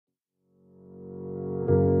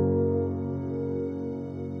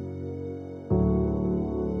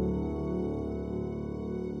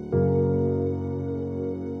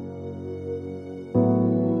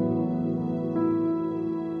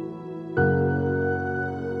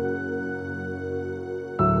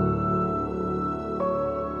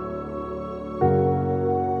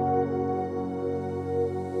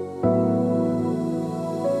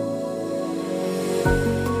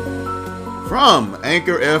From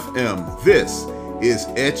Anchor FM, this is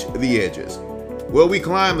Etch the Edges, where we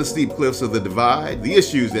climb the steep cliffs of the divide, the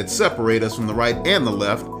issues that separate us from the right and the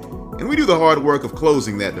left, and we do the hard work of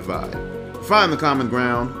closing that divide. To find the common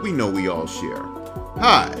ground we know we all share.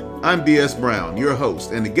 Hi, I'm B.S. Brown, your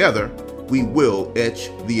host, and together we will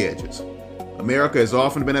etch the edges. America has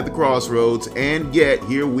often been at the crossroads, and yet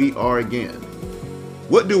here we are again.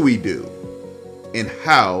 What do we do? And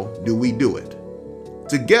how do we do it?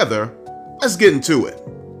 Together, let's get into it.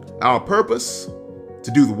 Our purpose?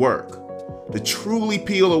 To do the work. To truly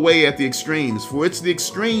peel away at the extremes, for it's the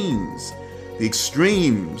extremes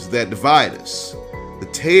that divide us. The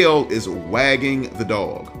tail is wagging the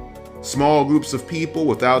dog. Small groups of people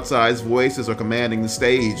with outsized voices are commanding the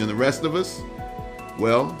stage, and the rest of us?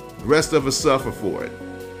 Well, the rest of us suffer for it.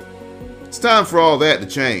 It's time for all that to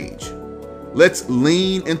change. Let's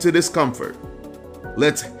lean into discomfort.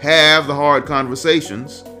 Let's have the hard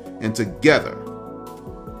conversations, and together,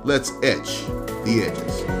 let's etch the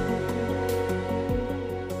edges.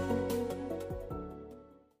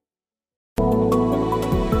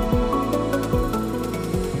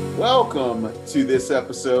 Welcome to this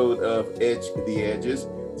episode of Etch the Edges.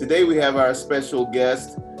 Today we have our special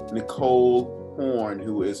guest, Nicole,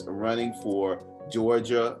 who is running for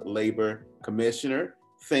Georgia Labor Commissioner.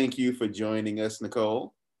 Thank you for joining us,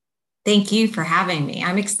 Nicole. Thank you for having me.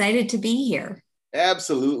 I'm excited to be here.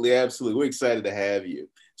 Absolutely. We're excited to have you.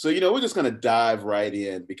 So, we're just going to dive right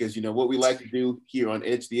in because, what we like to do here on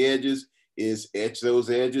Etch the Edges is etch those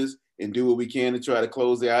edges and do what we can to try to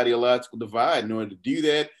close the ideological divide. In order to do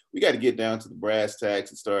that, we got to get down to the brass tacks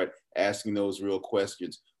and start asking those real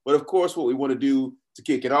questions. But of course, what we want to do to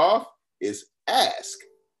kick it off is ask,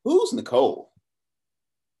 who's Nicole?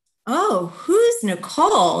 Oh, who's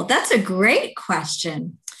Nicole? That's a great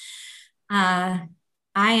question. I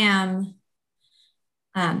am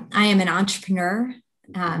an entrepreneur,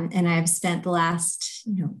 and I've spent the last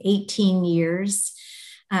 18 years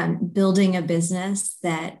building a business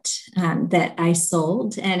that I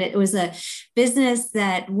sold, and it was a business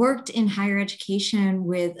that worked in higher education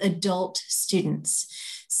with adult students.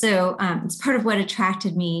 So it's part of what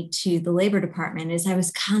attracted me to the labor department is I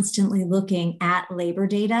was constantly looking at labor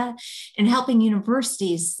data and helping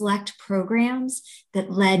universities select programs that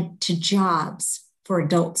led to jobs for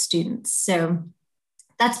adult students. So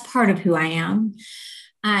that's part of who I am.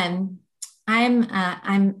 I'm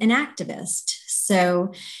an activist.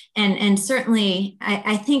 So, and certainly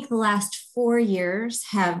I think the last 4 years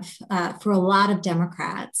have, for a lot of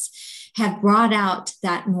Democrats, have brought out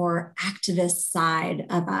that more activist side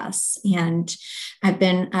of us. And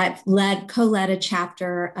I've co-led a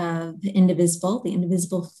chapter of Indivisible, the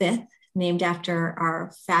Indivisible Fifth, named after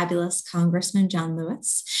our fabulous Congressman, John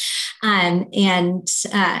Lewis. But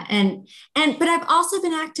I've also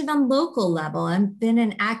been active on local level. I've been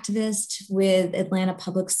an activist with Atlanta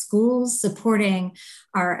Public Schools, supporting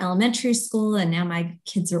our elementary school, and now my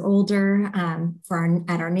kids are older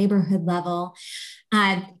at our neighborhood level.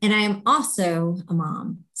 And I am also a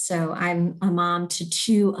mom. So I'm a mom to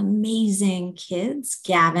two amazing kids,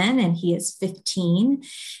 Gavin, and he is 15,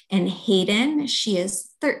 and Hayden, she is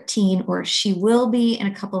 13, or she will be in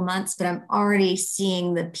a couple of months, but I'm already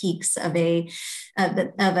seeing the peaks of a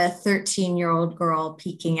 13-year-old girl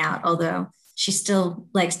peeking out, although she still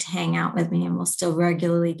likes to hang out with me and will still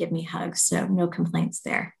regularly give me hugs. So no complaints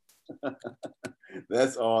there.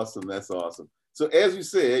 That's awesome. So as you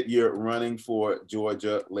said, you're running for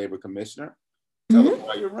Georgia Labor Commissioner. Tell us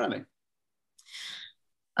why you're running.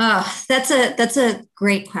 That's a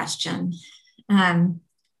great question. And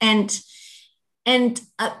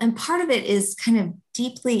part of it is kind of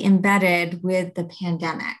deeply embedded with the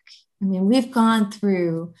pandemic. I mean, we've gone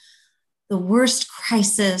through the worst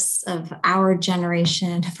crisis of our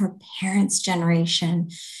generation, of our parents' generation.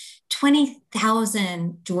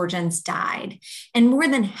 20,000 Georgians died, and more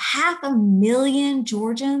than 500,000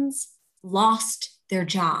 Georgians lost their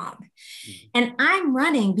job. Mm-hmm. And I'm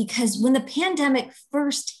running because when the pandemic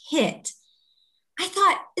first hit, I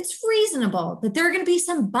thought it's reasonable that there are going to be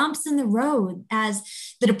some bumps in the road as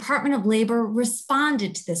the Department of Labor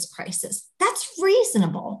responded to this crisis. That's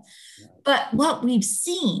reasonable. But what we've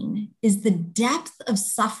seen is the depth of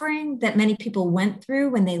suffering that many people went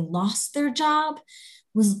through when they lost their job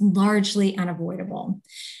was largely unavoidable.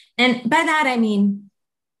 And by that, I mean,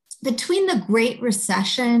 between the Great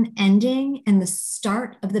Recession ending and the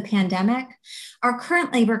start of the pandemic, our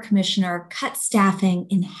current labor commissioner cut staffing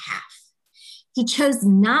in half. He chose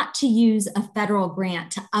not to use a federal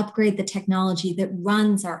grant to upgrade the technology that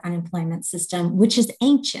runs our unemployment system, which is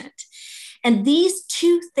ancient. And these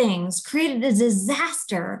two things created a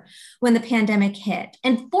disaster when the pandemic hit.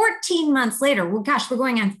 And 14 months later, well, gosh, we're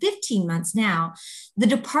going on 15 months now, the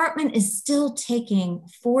department is still taking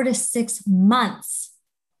 4 to 6 months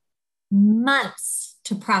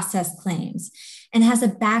to process claims and has a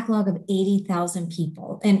backlog of 80,000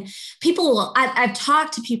 people. And I've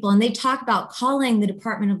talked to people and they talk about calling the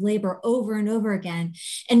Department of Labor over and over again,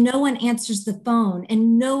 and no one answers the phone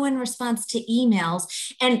and no one responds to emails.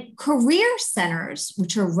 And career centers,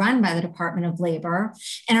 which are run by the Department of Labor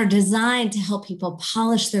and are designed to help people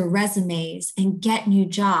polish their resumes and get new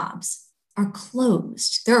jobs, are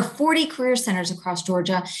closed. There are 40 career centers across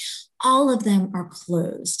Georgia. All of them are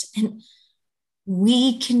closed. And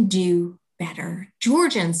we can do better.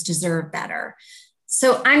 Georgians deserve better.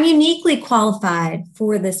 So I'm uniquely qualified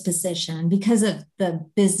for this position because of the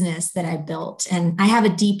business that I built. And I have a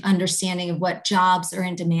deep understanding of what jobs are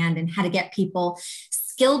in demand and how to get people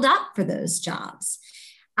skilled up for those jobs.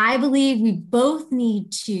 I believe we both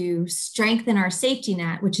need to strengthen our safety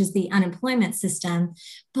net, which is the unemployment system,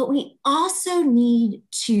 but we also need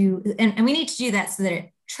to, and we need to do that so that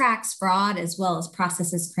it tracks fraud as well as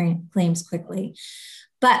processes claims quickly.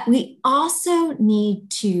 But we also need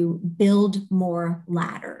to build more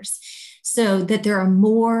ladders so that there are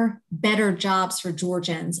more better jobs for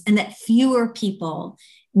Georgians and that fewer people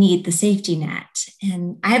need the safety net.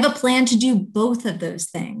 And I have a plan to do both of those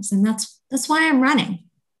things. And that's why I'm running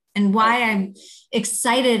and why I'm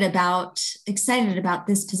excited about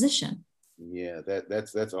this position. Yeah,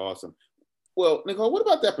 that's awesome. Well, Nicole, what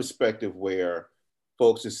about that perspective where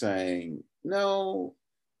folks are saying, no,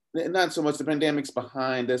 not so much the pandemic's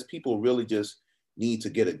behind us. People really just need to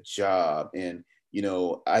get a job. And,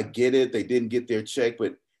 I get it. They didn't get their check,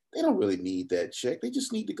 but they don't really need that check. They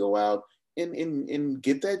just need to go out and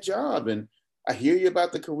get that job. And I hear you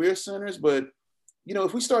about the career centers, but,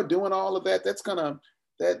 if we start doing all of that, that's gonna,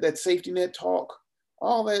 that safety net talk,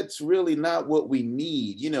 all that's really not what we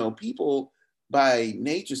need. People by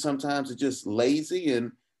nature sometimes are just lazy,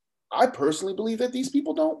 and I personally believe that these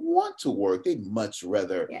people don't want to work. They'd much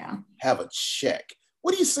rather have a check.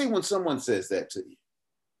 What do you say when someone says that to you?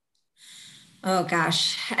 Oh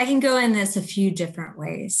gosh, I can go in this a few different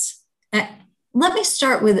ways. Let me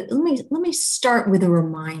start with a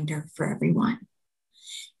reminder for everyone.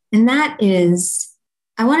 And that is,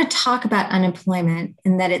 I want to talk about unemployment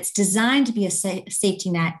and that it's designed to be a safety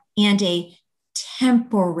net and a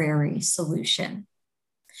temporary solution.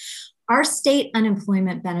 Our state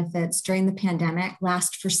unemployment benefits during the pandemic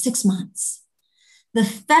last for 6 months. The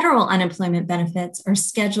federal unemployment benefits are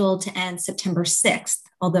scheduled to end September 6th,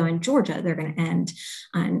 although in Georgia, they're going to end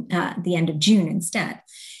on the end of June instead.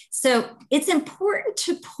 So it's important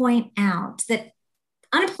to point out that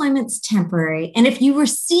unemployment's temporary. And if you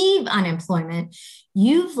receive unemployment,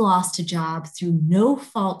 you've lost a job through no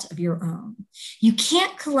fault of your own. You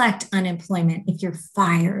can't collect unemployment if you're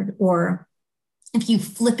fired or if you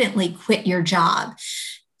flippantly quit your job.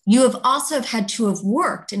 You have also had to have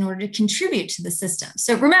worked in order to contribute to the system.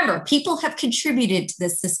 So remember, people have contributed to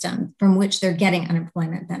this system from which they're getting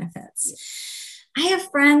unemployment benefits. I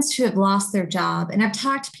have friends who have lost their job, and I've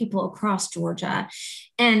talked to people across Georgia.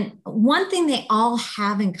 And one thing they all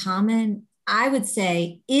have in common, I would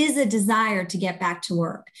say, is a desire to get back to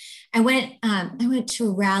work. I went to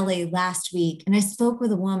a rally last week, and I spoke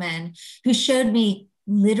with a woman who showed me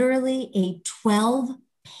literally a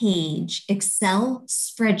 12-page Excel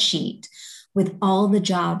spreadsheet with all the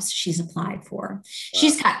jobs she's applied for. Wow.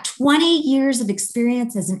 She's got 20 years of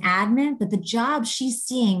experience as an admin, but the job she's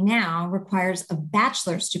seeing now requires a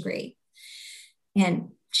bachelor's degree. And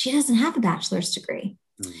she doesn't have a bachelor's degree.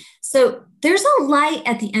 So there's a light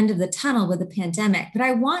at the end of the tunnel with the pandemic, but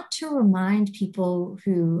I want to remind people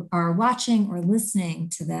who are watching or listening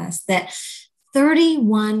to this that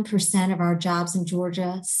 31% of our jobs in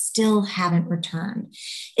Georgia still haven't returned.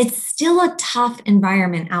 It's still a tough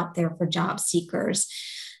environment out there for job seekers.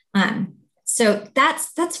 So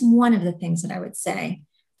that's one of the things that I would say.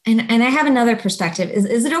 And I have another perspective.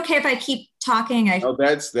 Is it okay if I keep talking? Oh,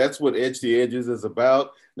 that's what Etch the Edges is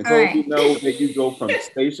about. Nicole, right. You know that you go from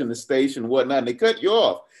station to station, whatnot, and they cut you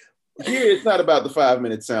off. Here, it's not about the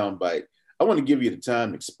 5-minute sound bite. I want to give you the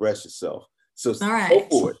time to express yourself. So right.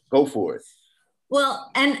 Go for it.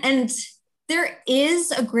 Well, and there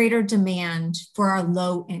is a greater demand for our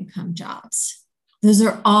low income jobs. Those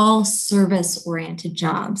are all service-oriented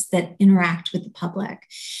jobs that interact with the public.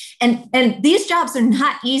 And these jobs are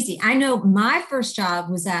not easy. I know my first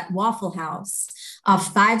job was at Waffle House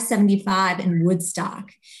off 575 in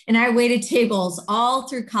Woodstock. And I waited tables all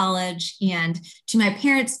through college and to my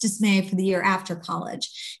parents' dismay for the year after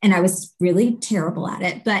college. And I was really terrible at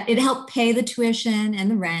it, but it helped pay the tuition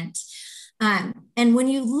and the rent. And when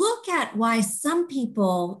you look at why some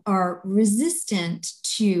people are resistant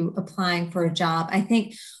to applying for a job, I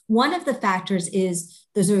think one of the factors is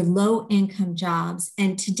those are low income jobs.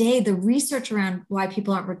 And today, the research around why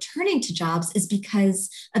people aren't returning to jobs is because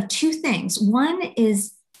of two things. One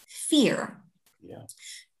is fear. Yeah.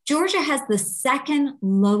 Georgia has the second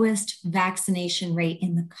lowest vaccination rate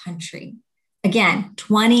in the country. Again,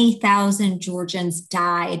 20,000 Georgians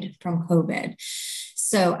died from COVID.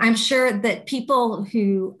 So I'm sure that people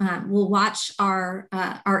who will watch our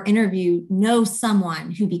interview know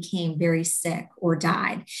someone who became very sick or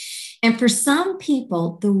died. And for some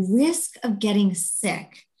people, the risk of getting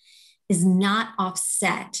sick is not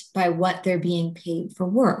offset by what they're being paid for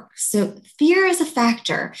work. So fear is a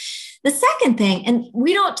factor. The second thing, and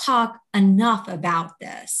we don't talk enough about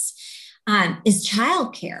this, is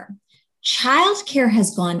childcare. Childcare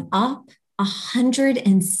has gone up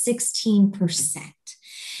 116%.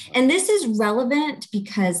 And this is relevant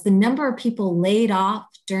because the number of people laid off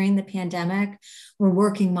during the pandemic were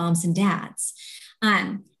working moms and dads.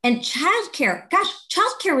 And childcare,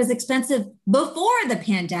 childcare was expensive before the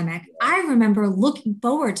pandemic. I remember looking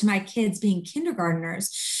forward to my kids being kindergartners,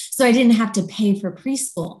 so I didn't have to pay for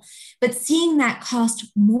preschool. But seeing that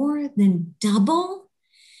cost more than double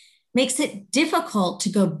makes it difficult to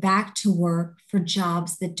go back to work for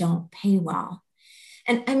jobs that don't pay well.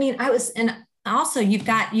 And I mean, also, you've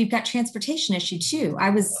got transportation issue too.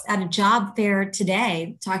 I was at a job fair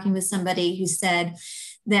today talking with somebody who said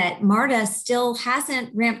that MARTA still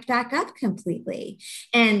hasn't ramped back up completely.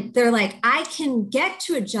 And they're like, I can get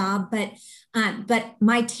to a job, but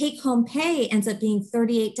my take-home pay ends up being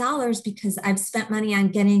 $38 because I've spent money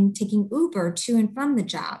on taking Uber to and from the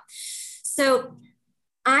job. So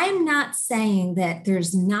I'm not saying that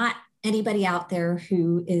there's not anybody out there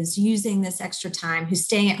who is using this extra time, who's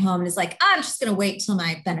staying at home and is like, I'm just going to wait till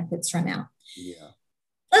my benefits run out. Yeah.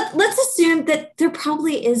 Let's assume that there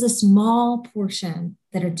probably is a small portion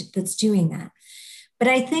that's doing that. But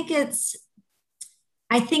I think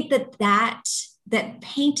that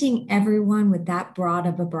painting everyone with that broad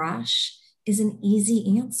of a brush is an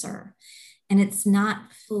easy answer, and it's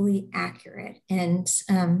not fully accurate. And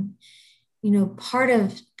part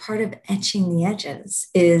of etching the edges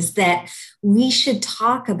is that we should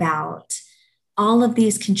talk about all of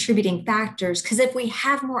these contributing factors, because if we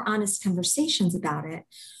have more honest conversations about it,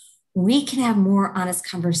 we can have more honest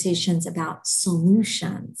conversations about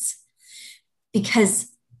solutions.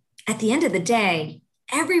 Because at the end of the day,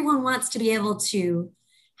 everyone wants to be able to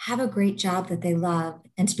have a great job that they love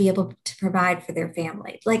and to be able to provide for their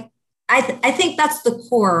family. Like, I think that's the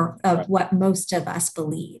core of what most of us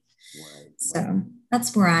believe. Right. So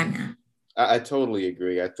that's where I'm at. I totally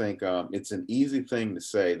agree. I think it's an easy thing to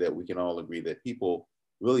say that we can all agree that people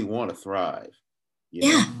really want to thrive.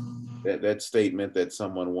 Yeah. That statement that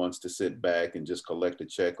someone wants to sit back and just collect a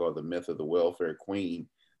check, or the myth of the welfare queen,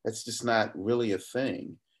 that's just not really a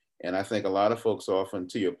thing. And I think a lot of folks often,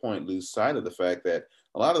 to your point, lose sight of the fact that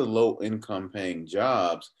a lot of the low income paying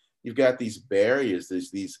jobs, you've got these barriers, there's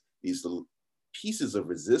these little pieces of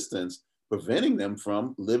resistance preventing them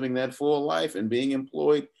from living that full life and being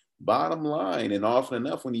employed bottom line. And often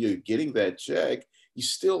enough, when you're getting that check, you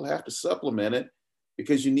still have to supplement it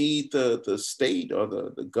because you need the state or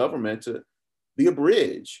the government to be a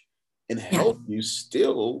bridge and help you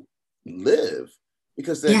still live,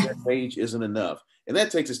 because that wage isn't enough. And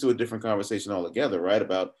that takes us to a different conversation altogether, right?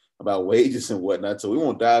 About wages and whatnot. So we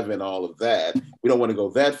won't dive in all of that. We don't want to go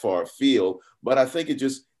that far afield, but I think it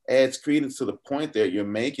just adds credence to the point that you're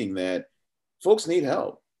making, that folks need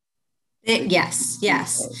help. Yes.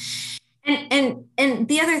 And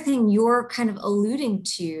the other thing you're kind of alluding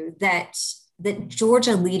to that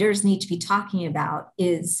Georgia leaders need to be talking about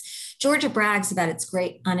is Georgia brags about its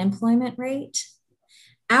great unemployment rate.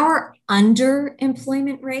 Our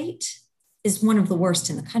underemployment rate is one of the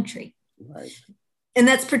worst in the country. Right. And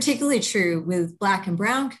that's particularly true with Black and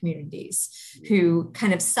Brown communities who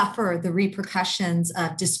kind of suffer the repercussions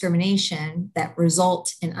of discrimination that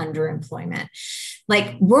result in underemployment.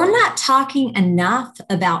 Like, we're not talking enough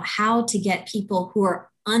about how to get people who are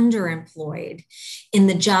underemployed in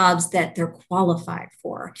the jobs that they're qualified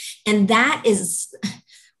for. And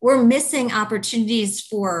we're missing opportunities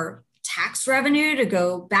for tax revenue to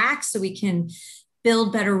go back so we can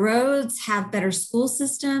build better roads, have better school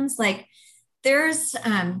systems. Like there's,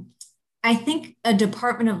 I think a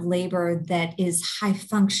Department of Labor that is high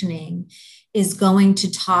functioning is going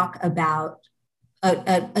to talk about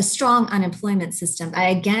a strong unemployment system. I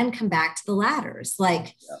again come back to the ladders.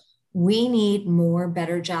 Like Yeah. we need more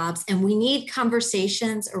better jobs, and we need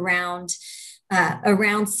conversations around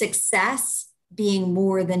success being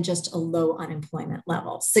more than just a low unemployment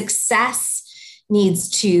level. Success needs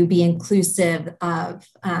to be inclusive of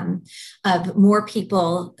more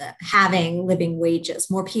people having living wages,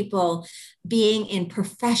 more people being in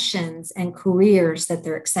professions and careers that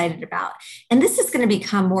they're excited about. And this is going to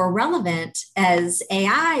become more relevant as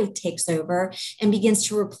AI takes over and begins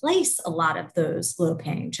to replace a lot of those low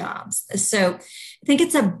paying jobs. So I think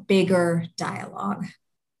it's a bigger dialogue.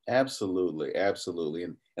 Absolutely, absolutely.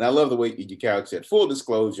 And I love the way you couch it. Full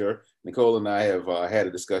disclosure, Nicole and I have had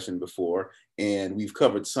a discussion before, and we've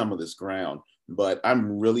covered some of this ground, but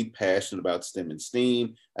I'm really passionate about STEM and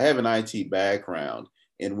STEAM. I have an IT background.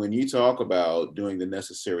 And when you talk about doing the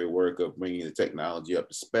necessary work of bringing the technology up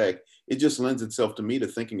to spec, it just lends itself to me to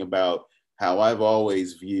thinking about how I've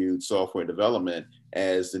always viewed software development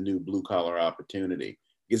as the new blue collar opportunity.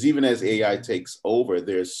 Because even as AI takes over,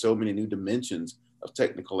 there's so many new dimensions of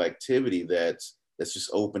technical activity that's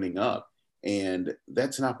just opening up. And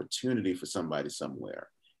that's an opportunity for somebody somewhere.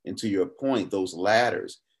 And to your point, those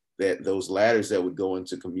ladders that would go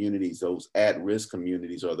into communities, those at-risk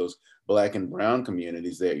communities, or those Black and brown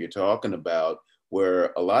communities that you're talking about,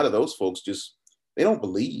 where a lot of those folks they don't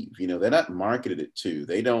believe, they're not marketed it to.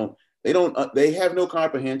 They have no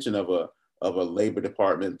comprehension of a labor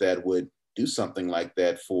department that would do something like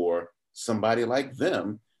that for somebody like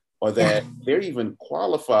them, or that they're even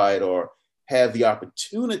qualified or have the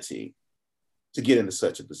opportunity to get into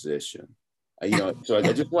such a position. So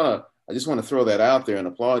I just want to throw that out there and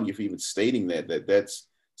applaud you for even stating that's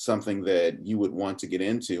something that you would want to get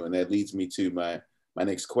into. And that leads me to my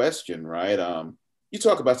next question, right? You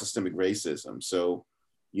talk about systemic racism. So,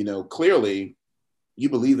 clearly you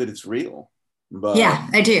believe that it's real. But yeah,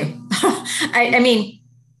 I do. I mean,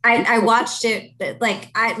 I watched it,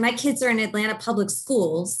 like my kids are in Atlanta public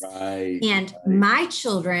schools, right, and my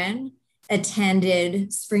children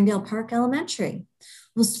attended Springdale Park Elementary.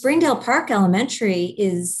 Well, Springdale Park Elementary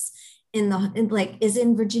is in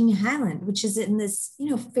Virginia Highland, which is in this,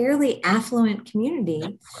 fairly affluent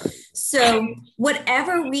community. So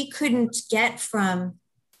whatever we couldn't get from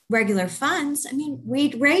regular funds, I mean,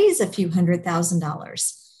 we'd raise a few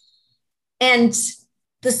 $100,000. And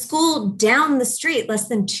the school down the street, less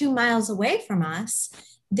than 2 miles away from us,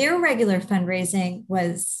 their regular fundraising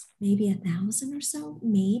was maybe 1,000 or so,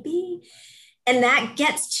 maybe. And that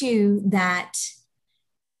gets to that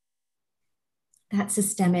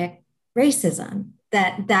systemic racism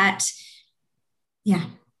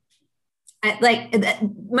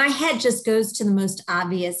my head just goes to the most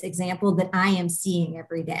obvious example that I am seeing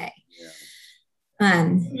every day.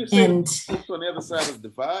 And on the other side of the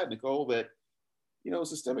divide, Nicole, that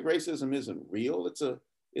systemic racism isn't real.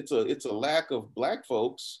 It's a lack of Black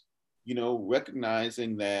folks,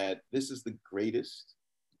 recognizing that this is the greatest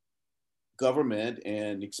government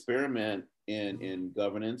and experiment in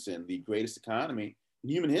governance and the greatest economy in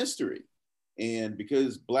human history. And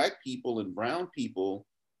because Black people and brown people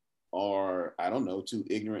are, I don't know, too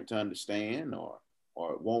ignorant to understand or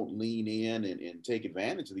won't lean in and take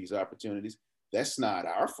advantage of these opportunities, that's not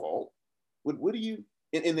our fault. What do you,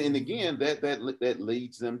 and again, that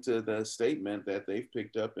leads them to the statement that they've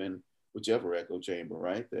picked up in whichever echo chamber,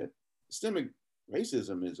 right? That systemic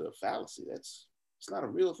racism is a fallacy. It's not a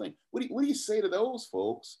real thing. What do you say to those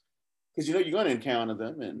folks? Because you're going to encounter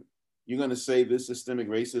them and you're going to say this systemic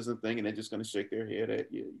racism thing, and they're just going to shake their head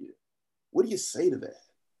at you. What do you say to that?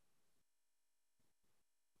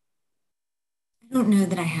 I don't know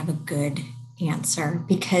that I have a good answer,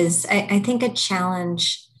 because I think a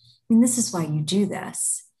challenge, this is why you do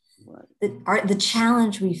this. Right. The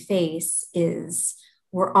challenge we face is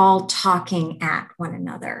we're all talking at one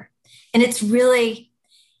another. And it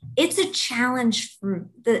is a challenge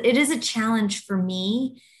for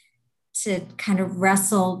me to kind of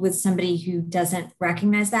wrestle with somebody who doesn't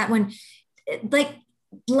recognize that. When it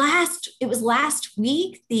was last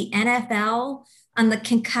week, the NFL on the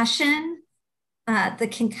concussion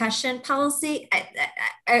policy.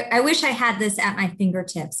 I wish I had this at my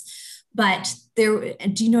fingertips, but do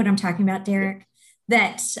you know what I'm talking about, Derek?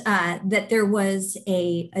 That there was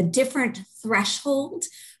a different threshold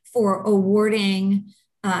for awarding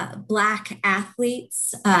Black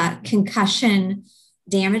athletes concussion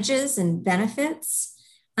damages and benefits.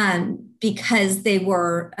 because they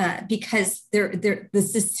were because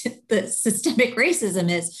the systemic racism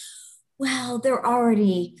is, well, they're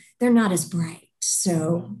not as bright,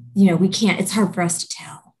 so we can't. It's hard for us to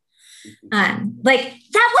tell. Like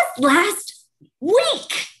that was last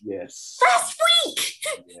week. Yes. Last week.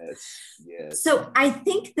 Yes. Yes. So I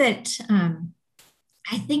think that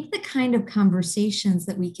I think the kind of conversations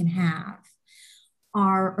that we can have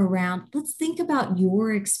are around, let's think about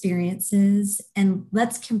your experiences and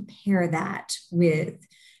let's compare that with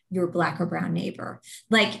your Black or brown neighbor.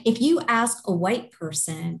 Like if you ask a white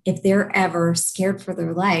person if they're ever scared for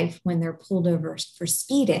their life when they're pulled over for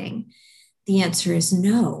speeding, the answer is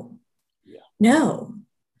no. Yeah. No.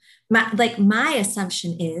 My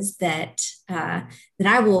assumption is that that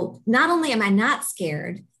I will, not only am I not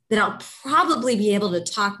scared, that I'll probably be able to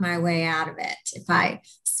talk my way out of it if I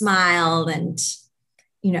smiled and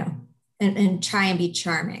and try and be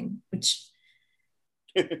charming, which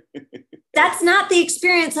that's not the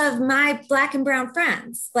experience of my Black and brown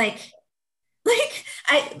friends. Like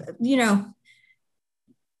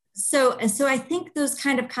so I think those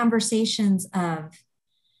kind of conversations of,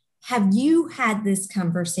 have you had this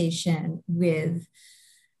conversation with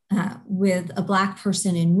a Black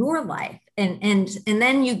person in your life? And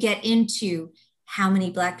then you get into how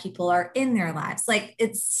many Black people are in their lives. Like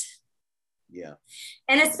yeah.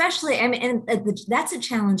 And especially, I mean, and that's a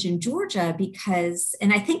challenge in Georgia because,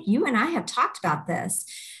 and I think you and I have talked about this,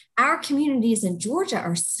 our communities in Georgia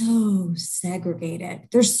are so segregated.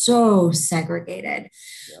 They're so segregated,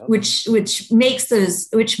 Yep. which makes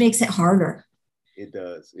it harder. It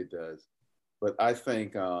does. It does. But I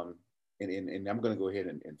think, and I'm going to go ahead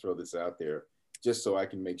and throw this out there just so I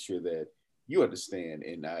can make sure that you understand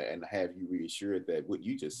and have you reassured that what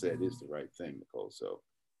you just said is the right thing, Nicole. So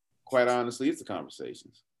quite honestly, it's the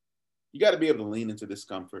conversations. You got to be able to lean into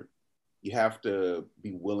discomfort. You have to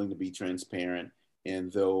be willing to be transparent.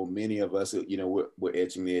 And though many of us, we're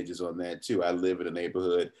etching the edges on that too. I live in a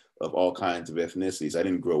neighborhood of all kinds of ethnicities. I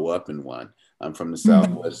didn't grow up in one. I'm from the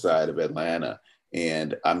southwest side of Atlanta.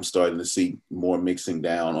 And I'm starting to see more mixing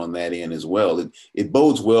down on that end as well. It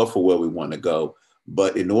bodes well for where we want to go.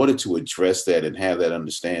 But in order to address that and have that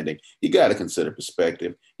understanding, you got to consider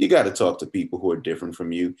perspective. You got to talk to people who are different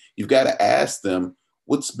from you. You've got to ask them,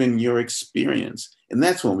 what's been your experience? And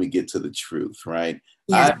that's when we get to the truth, right?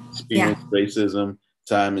 Yeah. I've experienced racism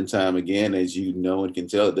time and time again, as you know and can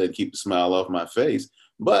tell. It doesn't keep the smile off my face.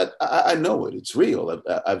 But I know it. It's real.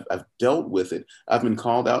 I've dealt with it. I've been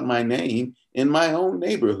called out my name in my own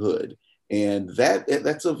neighborhood. And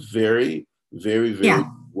that's a very, very, very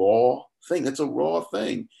raw thing. That's a raw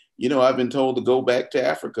thing. I've been told to go back to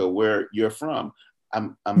Africa where you're from.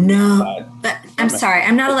 I'm sorry.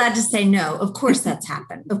 I'm not allowed to say no. Of course that's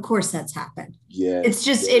happened. Of course that's happened. Yeah. It's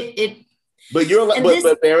just it. But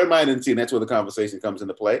but bear in mind, and see, and that's where the conversation comes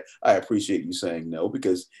into play. I appreciate you saying no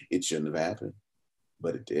because it shouldn't have happened,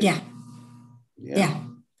 but it did. Yeah.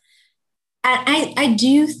 I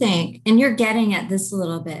do think, and you're getting at this a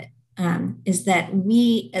little bit, is that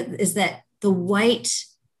the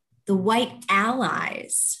white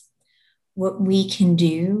allies, what we can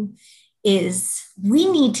do is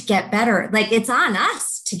we need to get better. Like it's on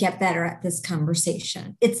us to get better at this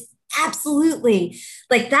conversation. It's absolutely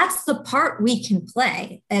like that's the part we can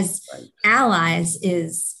play as allies,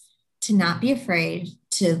 is to not be afraid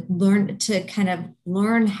to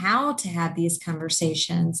learn how to have these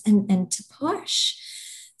conversations and to push.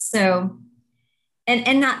 So, and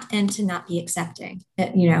to not be accepting,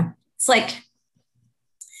 it's like,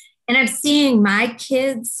 and I'm seeing my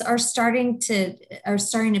kids are starting to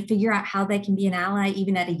figure out how they can be an ally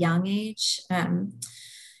even at a young age.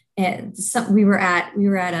 And we were at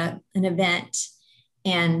an event,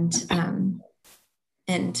 and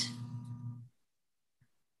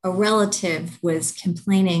a relative was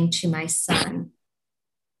complaining to my son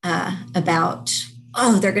about,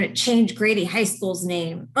 oh, they're going to change Grady High School's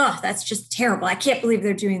name. Oh, that's just terrible. I can't believe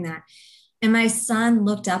they're doing that. And my son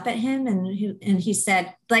looked up at him and he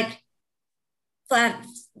said, like, flat,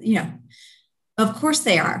 of course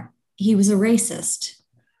they are. He was a racist.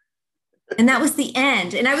 And that was the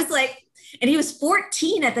end. And I was like, and he was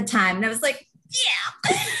 14 at the time. And I was like,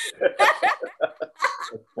 yeah.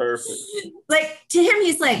 That's perfect. Like to him,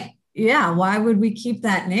 he's like, yeah, why would we keep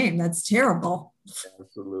that name? That's terrible.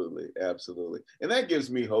 Absolutely. Absolutely. And that gives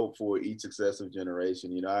me hope for each successive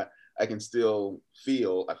generation. I can still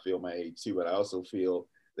I feel my age too, but I also feel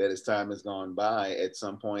that as time has gone by, at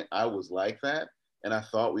some point I was like that. And I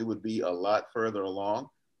thought we would be a lot further along.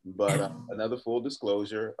 But another full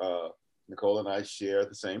disclosure, Nicole and I share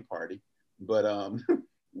the same party, but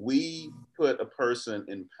we put a person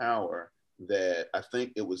in power that I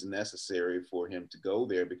think it was necessary for him to go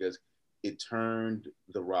there because it turned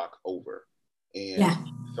the rock over. And Yeah.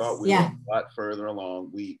 we thought we were Yeah. a lot further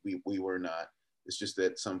along. We were not. It's just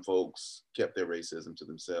that some folks kept their racism to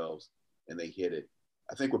themselves and they hid it.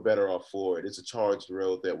 I think we're better off for it. It's a charged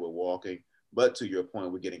road that we're walking. But to your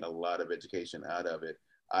point, we're getting a lot of education out of it.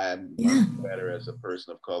 I am Yeah. much better as a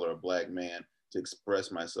person of color, a Black man, to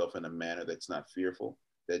express myself in a manner that's not fearful,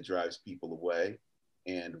 that drives people away.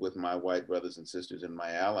 And with my white brothers and sisters and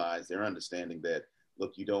my allies, they're understanding that,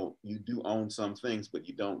 look, you do own some things, but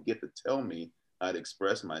you don't get to tell me how to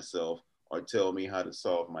express myself or tell me how to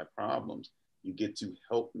solve my problems. You get to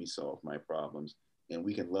help me solve my problems, and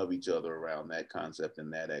we can love each other around that concept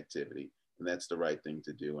and that activity. And that's the right thing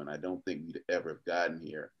to do. And I don't think we'd ever have gotten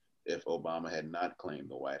here if Obama had not claimed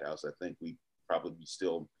the White House. I think we'd probably be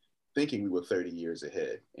still thinking we were 30 years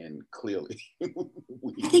ahead. And clearly,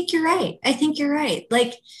 I think you're right. I think you're right.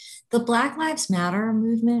 Like the Black Lives Matter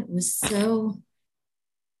movement was so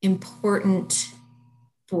important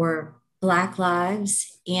for Black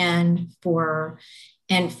lives and for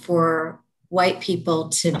white people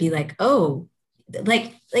to be like, oh,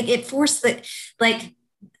 like it forced the like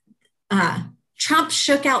Trump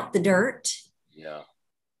shook out the dirt. Yeah.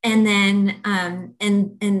 And then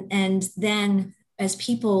and then as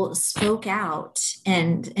people spoke out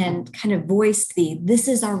and kind of voiced this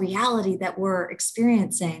is our reality that we're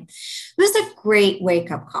experiencing, it was a great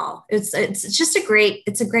wake-up call. It's just a great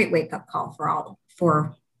wake-up call for all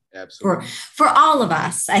Absolutely. for all of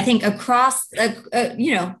us. I think across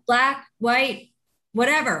Black, white,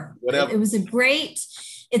 whatever. It was a great,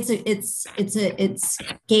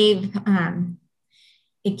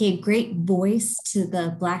 it gave great voice to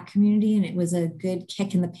the Black community, and it was a good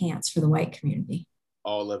kick in the pants for the white community.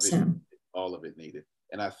 All of it needed.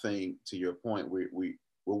 And I think, to your point, we're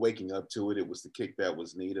waking up to it. It was the kick that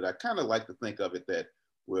was needed. I kind of like to think of it that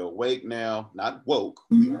we're awake now, not woke.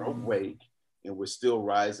 Mm-hmm. We are awake, and we're still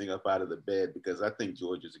rising up out of the bed, because I think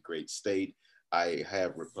Georgia's a great state. I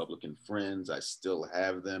have Republican friends. I still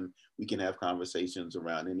have them. We can have conversations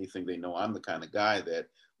around anything. They know I'm the kind of guy that,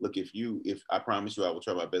 look, if I promise you I will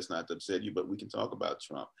try my best not to upset you, but we can talk about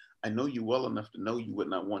Trump. I know you well enough to know you would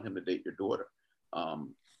not want him to date your daughter.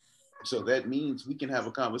 So that means we can have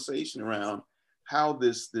a conversation around how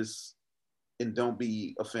this, and don't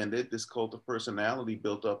be offended, this cult of personality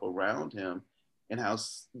built up around him, and how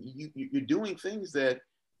you're doing things that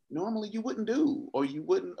normally you wouldn't do or you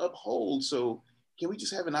wouldn't uphold. So can we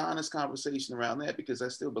just have an honest conversation around that? Because I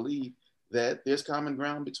still believe that there's common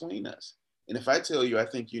ground between us. And if I tell you I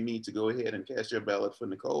think you need to go ahead and cast your ballot for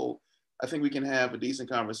Nicole, I think we can have a decent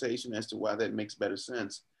conversation as to why that makes better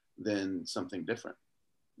sense than something different.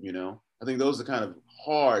 I think those are kind of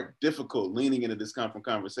hard, difficult, leaning into discomfort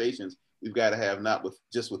conversations we've got to have, not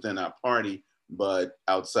just within our party, but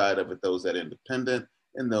outside of it, those that are independent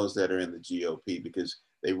and those that are in the GOP, because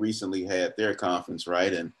they recently had their conference,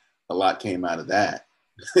 right? And a lot came out of that.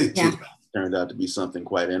 It just turned out to be something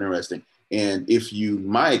quite interesting. And if you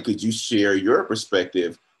might, could you share your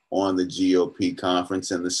perspective on the GOP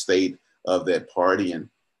conference and the state of that party, and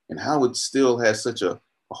how it still has such a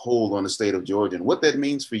hold on the state of Georgia, and what that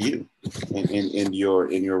means for you in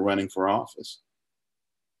your running for office?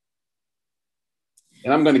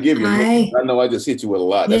 And I'm going to give you I know I just hit you with a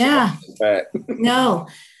lot. That's No.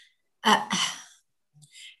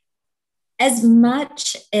 As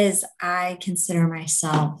much as I consider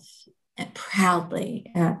myself proudly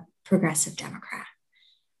a progressive Democrat,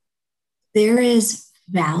 there is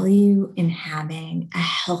value in having a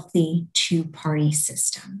healthy two-party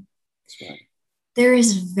system. That's right. There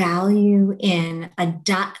is value in I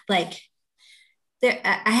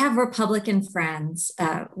have Republican friends.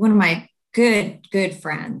 One of my good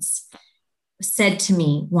friends said to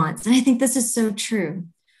me once, and I think this is so true,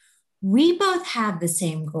 we both have the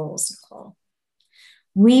same goals, Nicole.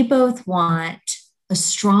 We both want a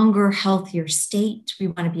stronger, healthier state. We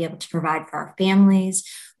want to be able to provide for our families.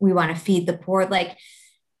 We want to feed the poor. Like,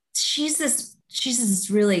 she's this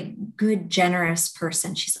really good, generous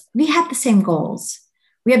person. We have the same goals.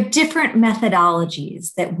 We have different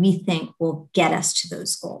methodologies that we think will get us to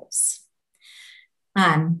those goals.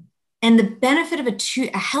 And the benefit of a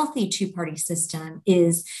healthy two-party system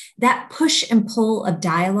is that push and pull of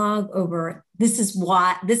dialogue over this is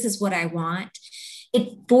what I want.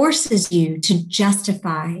 It forces you to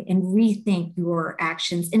justify and rethink your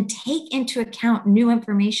actions and take into account new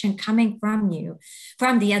information coming from you,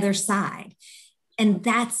 from the other side. And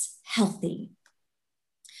that's healthy.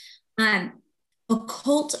 A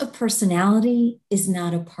cult of personality is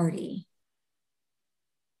not a party.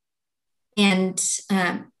 And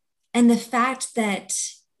the fact that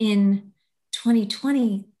in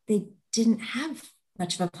 2020, they didn't have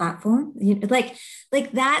much of a platform, like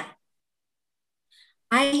that.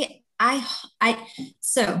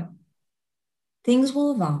 So things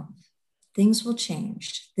will evolve, things will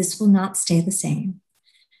change. This will not stay the same.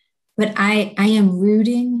 But I am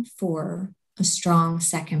rooting for a strong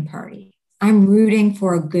second party. I'm rooting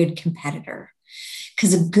for a good competitor,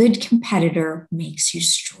 because a good competitor makes you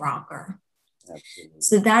stronger. Absolutely.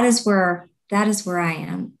 So that is where I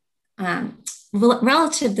am.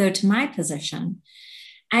 Relative though to my position,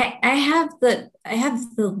 I have the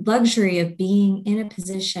luxury of being in a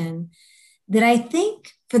position that I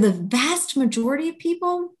think for the vast majority of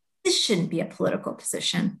people, this shouldn't be a political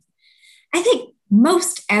position. I think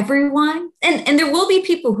most everyone, and there will be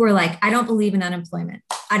people who are like, I don't believe in unemployment.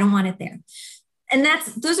 I don't want it there. And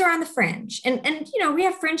those are on the fringe. And we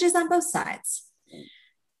have fringes on both sides.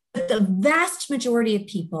 But the vast majority of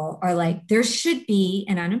people are like, there should be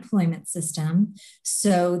an unemployment system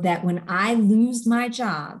so that when I lose my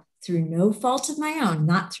job through no fault of my own,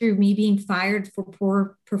 not through me being fired for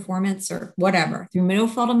poor performance or whatever, through no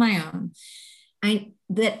fault of my own,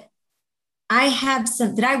 that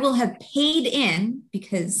I will have paid in,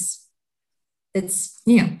 because it's,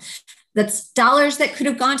 that's dollars that could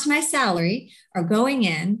have gone to my salary are going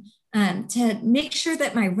in, to make sure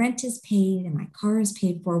that my rent is paid and my car is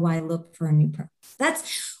paid for while I look for a new program.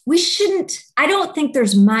 I don't think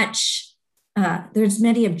there's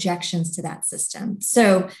objections to that system.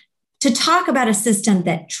 So to talk about a system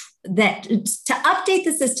to update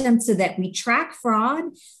the system so that we track fraud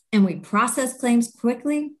and we process claims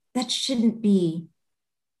quickly, that shouldn't be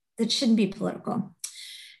political.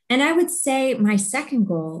 And I would say my second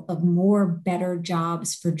goal of more better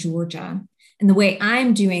jobs for Georgia, and the way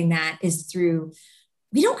I'm doing that is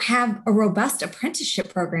we don't have a robust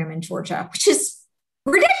apprenticeship program in Georgia, which is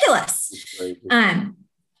ridiculous.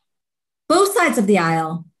 Both sides of the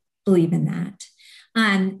aisle believe in that.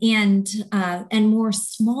 And more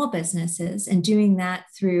small businesses, and doing that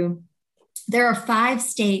there are 5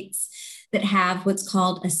 states that have what's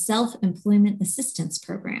called a self-employment assistance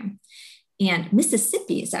program. And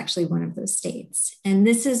Mississippi is actually one of those states. And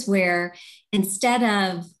this is where, instead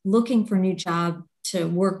of looking for a new job to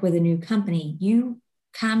work with a new company, you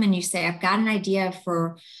come and you say, I've got an idea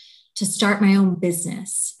to start my own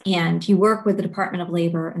business. And you work with the Department of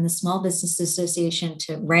Labor and the Small Business Association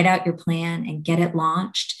to write out your plan and get it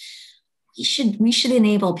launched. We should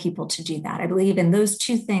enable people to do that. I believe in those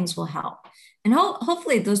 2 things will help. And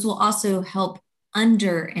hopefully those will also help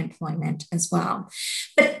underemployment as well.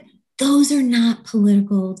 But those are not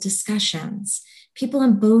political discussions. People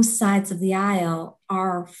on both sides of the aisle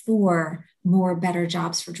are for more better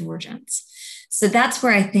jobs for Georgians. So that's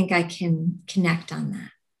where I think I can connect on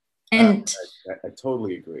that. And I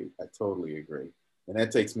totally agree. And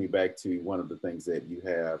that takes me back to one of the things that you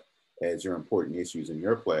have as your important issues in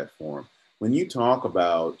your platform. When you talk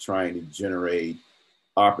about trying to generate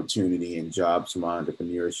opportunity and jobs from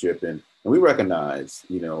entrepreneurship, and we recognize,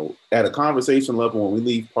 at a conversation level, when we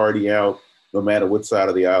leave party out, no matter what side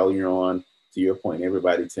of the aisle you're on, to your point,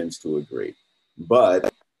 everybody tends to agree.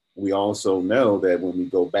 But we also know that when we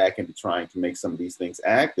go back into trying to make some of these things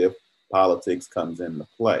active, politics comes into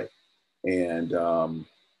play. And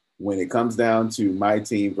when it comes down to my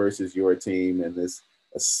team versus your team and this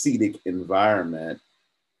ascetic environment,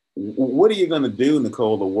 what are you going to do,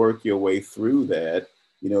 Nicole, to work your way through that?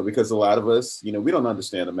 Because a lot of us, we don't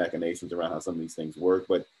understand the machinations around how some of these things work,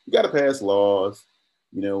 but you got to pass laws,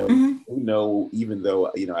 and even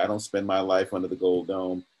though, I don't spend my life under the gold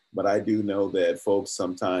dome, but I do know that folks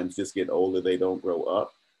sometimes just get older, they don't grow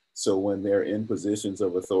up. So when they're in positions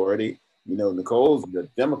of authority, Nicole's a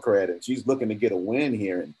Democrat and she's looking to get a win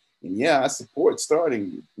here. And yeah, I support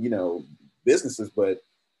starting, businesses, but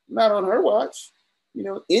not on her watch,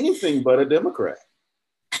 anything but a Democrat.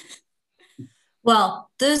 Well,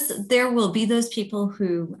 there will be those people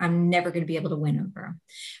who I'm never going to be able to win over.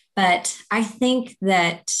 But I think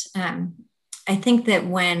that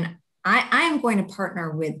when I am going to partner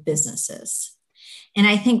with businesses, and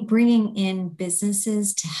I think bringing in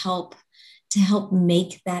businesses to help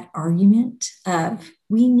make that argument of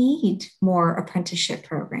we need more apprenticeship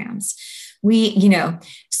programs.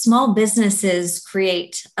 Small businesses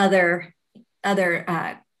create other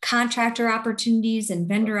contractor opportunities and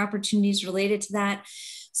vendor opportunities related to that.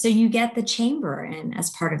 So you get the chamber in as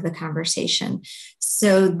part of the conversation,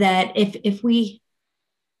 so that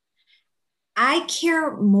I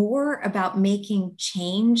care more about making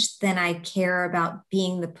change than I care about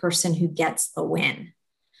being the person who gets the win.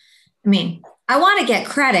 I mean, I want to get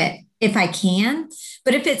credit if I can,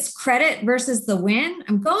 but if it's credit versus the win,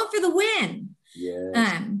 I'm going for the win. Yes.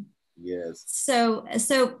 Yes. So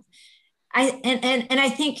and I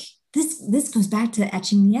think this goes back to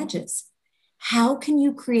etching the edges. How can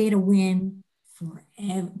you create a win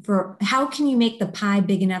for how can you make the pie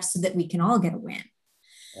big enough so that we can all get a win?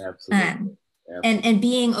 Absolutely. Um, Absolutely. and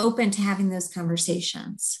being open to having those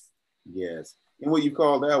conversations. Yes. And what you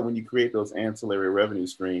called out, when you create those ancillary revenue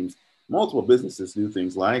streams, multiple businesses do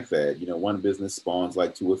things like that. You know, one business spawns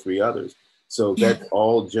like two or three others. So Yeah. that's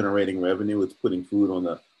all generating revenue. It's putting food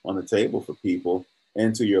on the table for people.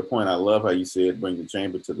 And to your point, I love how you said bring the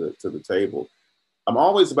chamber to the table. I'm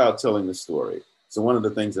always about telling the story. So one of the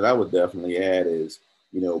things that I would definitely add is,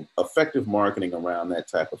 you know, effective marketing around that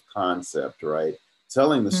type of concept, right?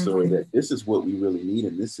 Telling the story Mm-hmm. that this is what we really need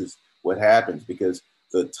and this is what happens, because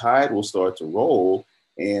the tide will start to roll,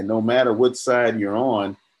 and no matter what side you're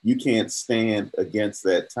on, you can't stand against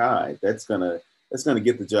that tide. That's gonna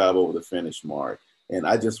get the job over the finish mark. And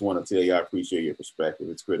I just want to tell you, I appreciate your perspective.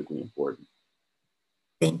 It's critically important.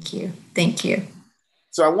 Thank you. Thank you.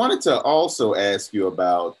 So I wanted to also ask you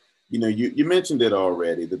about, you know, you mentioned it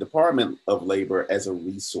already, the Department of Labor as a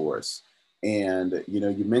resource. And, you know,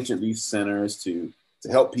 you mentioned these centers to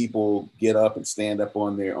help people get up and stand up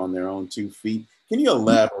on their own 2 feet. Can you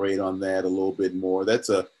elaborate on that a little bit more? That's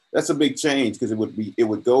a big change, because it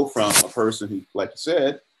would go from a person who, like you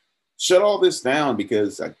said, shut all this down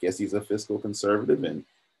because I guess he's a fiscal conservative and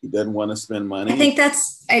he doesn't want to spend I money. think I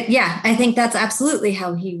think that's absolutely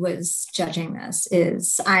how he was judging this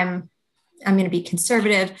is I'm going to be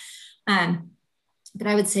conservative. Um, but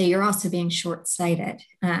I would say you're also being short-sighted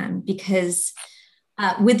because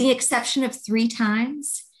with the exception of 3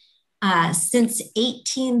 times since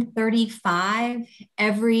 1835,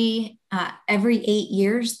 every 8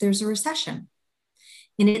 years, there's a recession.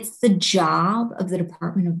 And it's the job of the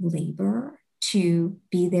Department of Labor to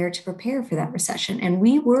be there to prepare for that recession. And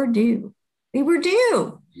we were due. We were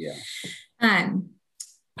due. Yeah. Um,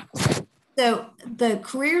 so the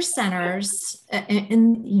career centers,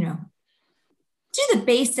 and you know, do the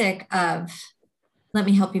basic of let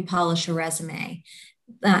me help you polish a resume.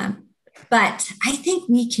 Um, but I think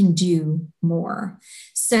we can do more.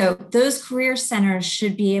 So those career centers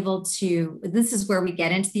should be able to, this is where we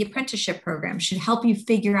get into the apprenticeship program, should help you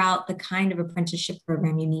figure out the kind of apprenticeship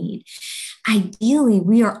program you need. Ideally,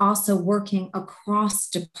 we are also working across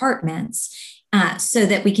departments so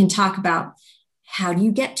that we can talk about how do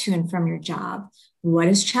you get to and from your job? What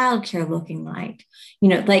is childcare looking like? You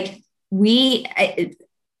know, like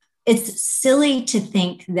it's silly to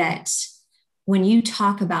think that when you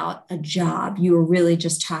talk about a job, you are really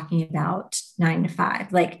just talking about 9 to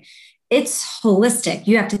 5. Like it's holistic.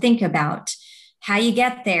 You have to think about how you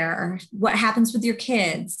get there, what happens with your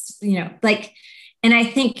kids, you know, like, and I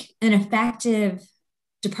think an effective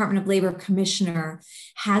Department of Labor commissioner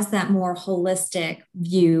has that more holistic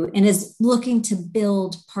view and is looking to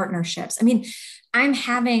build partnerships. I mean, I'm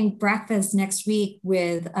having breakfast next week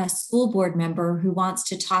with a school board member who wants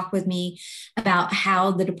to talk with me about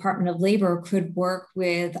how the Department of Labor could work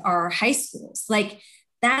with our high schools. Like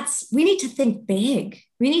we need to think big.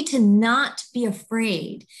 We need to not be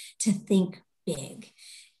afraid to think big.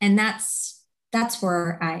 And that's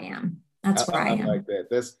where I am. That's where I I like am.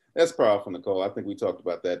 that. That's powerful, Nicole. I think we talked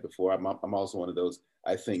about that before. I'm also one of those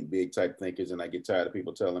I think big type thinkers, and I get tired of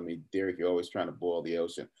people telling me, Derek, you're always trying to boil the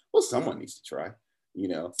ocean. Well, someone needs to try, you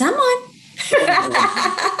know. Someone.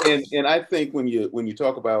 And I think when you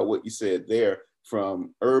talk about what you said there,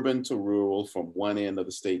 from urban to rural, from one end of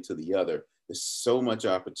the state to the other, there's so much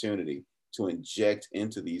opportunity to inject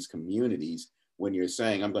into these communities. When you're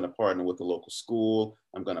saying, I'm going to partner with the local school,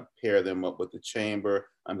 I'm going to pair them up with the chamber,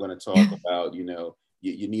 I'm going to talk about, you know,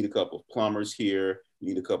 you need a couple of plumbers here, you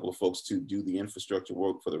need a couple of folks to do the infrastructure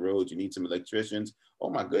work for the roads, you need some electricians. Oh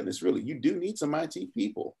my goodness, really, you do need some IT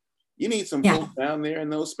people. You need some Yeah. folks down there in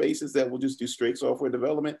those spaces that will just do straight software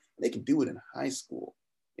development. They can do it in high school.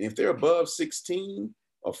 And if they're above 16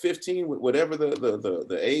 or 15, whatever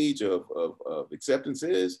the age of acceptance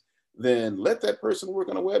is, then let that person work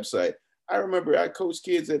on a website. I remember I coached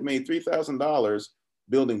kids that made $3,000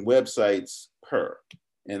 building websites per.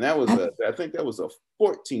 And I think that was a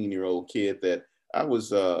 14-year-old kid that I was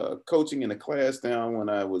coaching in a class down when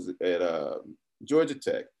I was at Georgia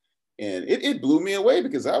Tech. And it blew me away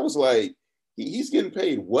because I was like, he's getting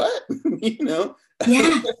paid what? You know,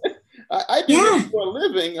 Yeah. I do Yeah. this for a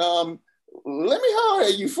living. Let me holler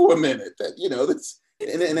at you for a minute. That, you know,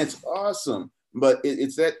 and it's awesome. But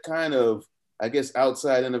it's that kind of, I guess,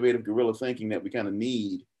 outside innovative guerrilla thinking that we kind of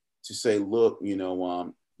need to say, look, you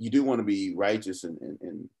know, you do want to be righteous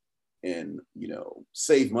and you know,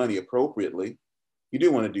 save money appropriately. You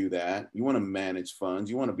do want to do that. You want to manage funds.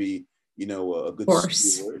 You want to be, a good course.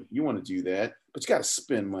 steward. You want to do that, but you got to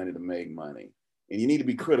spend money to make money. And you need to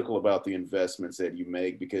be critical about the investments that you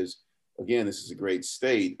make because, again, this is a great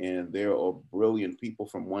state and there are brilliant people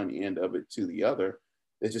from one end of it to the other.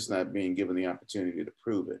 They're just not being given the opportunity to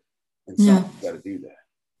prove it. And No. someone's got to do that.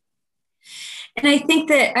 And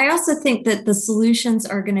I also think that the solutions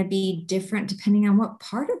are going to be different depending on what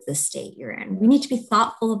part of the state you're in. We need to be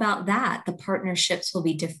thoughtful about that. The partnerships will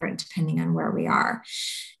be different depending on where we are.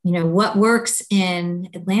 What works in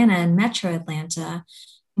Atlanta and Metro Atlanta,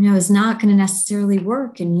 is not going to necessarily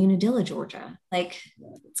work in Unadilla, Georgia. Like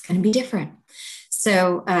it's going to be different.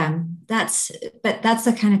 So that's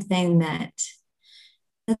the kind of thing that's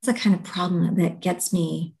the kind of problem that gets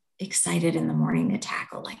me excited in the morning to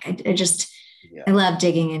tackle. Like I love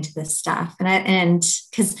digging into this stuff. And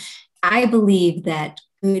because I believe that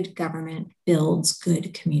good government builds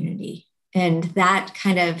good community. And that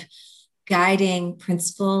kind of guiding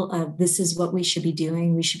principle of this is what we should be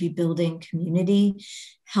doing, we should be building community,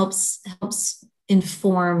 helps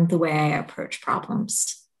inform the way I approach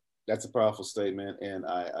problems. That's a powerful statement. And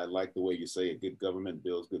I like the way you say it. Good government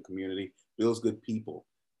builds good community, builds good people.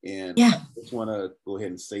 And I just want to go ahead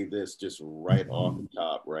and say this just right off the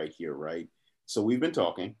top right here, right? So we've been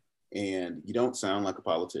talking and you don't sound like a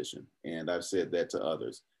politician. And I've said that to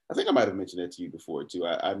others. I think I might have mentioned that to you before too.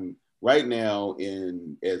 I'm right now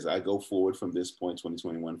as I go forward from this point,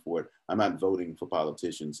 2021 forward, I'm not voting for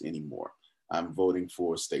politicians anymore. I'm voting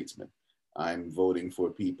for statesmen. I'm voting for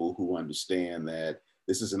people who understand that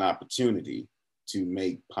this is an opportunity to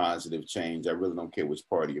make positive change. I really don't care which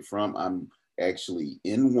party you're from. I'm actually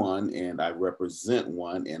in one and I represent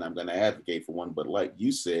one and I'm going to advocate for one. But like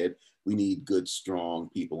you said, we need good, strong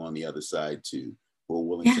people on the other side too, who are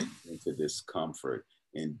willing to get into discomfort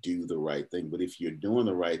and do the right thing. But if you're doing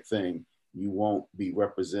the right thing, you won't be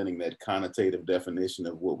representing that connotative definition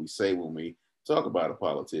of what we say when we talk about a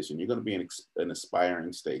politician. You're going to be an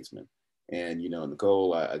aspiring statesman. And,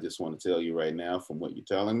 Nicole, I just want to tell you right now from what you're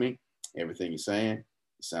telling me, everything you're saying, you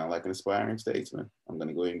sound like an aspiring statesman. I'm going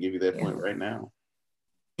to go ahead and give you that point right now.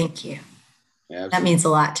 Thank you. Absolutely. That means a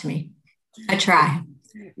lot to me. I try.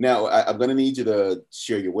 Now, I'm going to need you to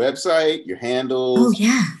share your website, your handles. Oh,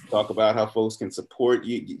 yeah. Talk about how folks can support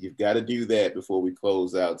you. You've got to do that before we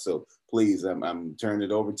close out. So please, I'm turning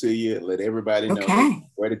it over to you. Let everybody know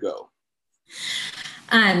where to go.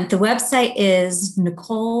 The website is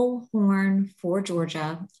Nicole Horn for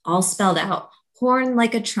Georgia, all spelled out. Horn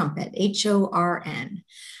like a trumpet, HORN.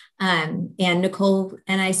 And Nicole,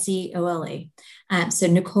 NICOLE. So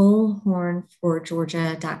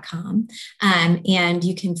NicoleHornforGeorgia.com. And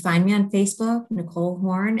you can find me on Facebook, Nicole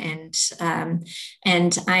Horn, and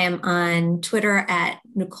I am on Twitter at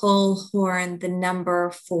Nicole Horn, the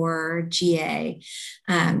number 4 GA.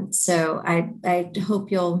 So I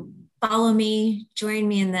hope you'll follow me, join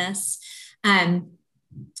me in this. I'm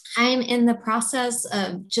in the process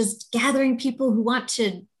of just gathering people who want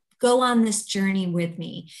to go on this journey with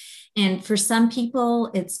me. And for some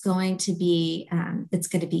people, it's going to be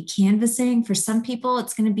canvassing. For some people,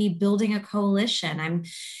 it's going to be building a coalition. I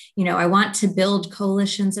want to build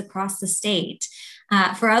coalitions across the state.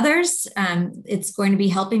 For others, it's going to be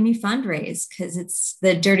helping me fundraise because it's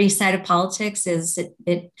the dirty side of politics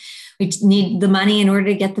we need the money in order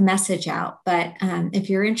to get the message out. But if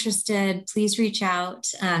you're interested, please reach out.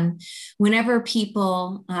 Whenever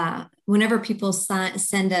people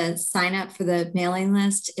send a sign up for the mailing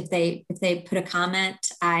list, if they put a comment,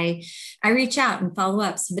 I reach out and follow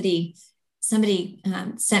up. Somebody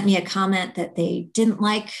sent me a comment that they didn't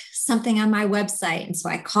like something on my website. And so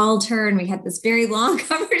I called her and we had this very long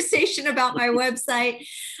conversation about my website.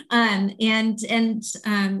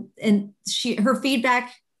 Her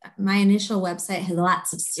feedback, my initial website had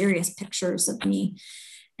lots of serious pictures of me.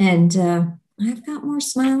 And I've got more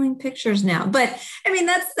smiling pictures now, but I mean,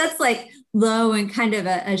 that's like low and kind of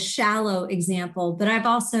a shallow example, but I've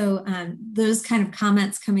also, those kind of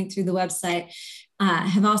comments coming through the website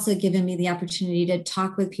have also given me the opportunity to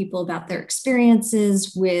talk with people about their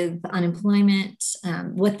experiences with unemployment,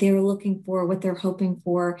 what they're looking for, what they're hoping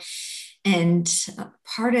for. And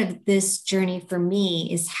part of this journey for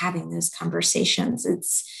me is having those conversations.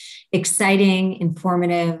 It's exciting,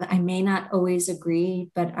 informative. I may not always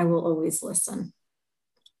agree, but I will always listen.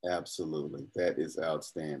 Absolutely. That is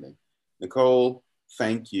outstanding. Nicole,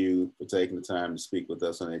 thank you for taking the time to speak with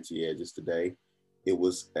us on Etching the Edges today. It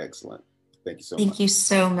was excellent. Thank you so much. Thank you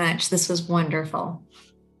so much. This was wonderful.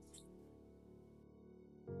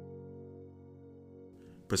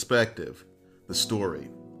 Perspective, the story.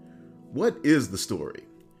 What is the story?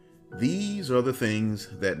 These are the things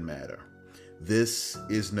that matter. This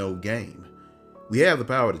is no game. We have the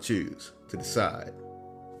power to choose, to decide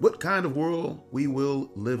what kind of world we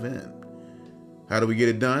will live in. How do we get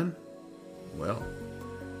it done? Well,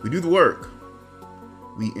 we do the work.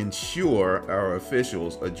 We ensure our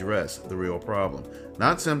officials address the real problem,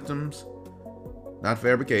 not symptoms, not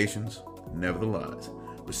fabrications, never the lies.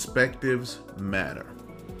 Perspectives matter.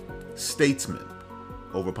 Statesmen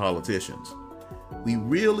over politicians. We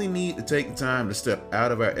really need to take the time to step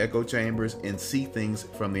out of our echo chambers and see things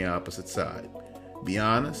from the opposite side. Be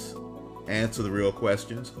honest, answer the real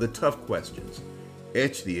questions, the tough questions,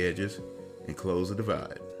 etch the edges, and close the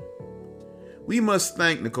divide. We must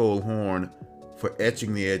thank Nicole Horn for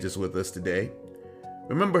etching the edges with us today.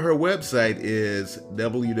 Remember, her website is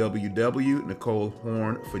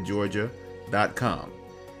www.nicolehornforgeorgia.com.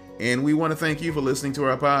 And we want to thank you for listening to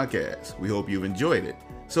our podcast. We hope you've enjoyed it.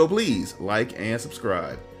 So please like and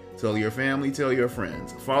subscribe. Tell your family, tell your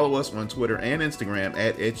friends. Follow us on Twitter and Instagram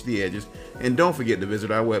at Etch the Edges. And don't forget to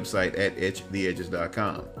visit our website at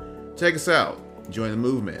etchtheedges.com. Check us out. Join the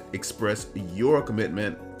movement. Express your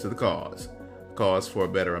commitment to the cause. Cause for a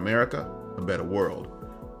better America, a better world,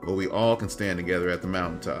 where we all can stand together at the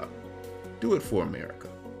mountaintop. Do it for America.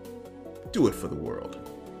 Do it for the world.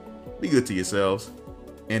 Be good to yourselves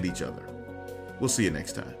and each other. We'll see you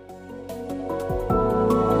next time.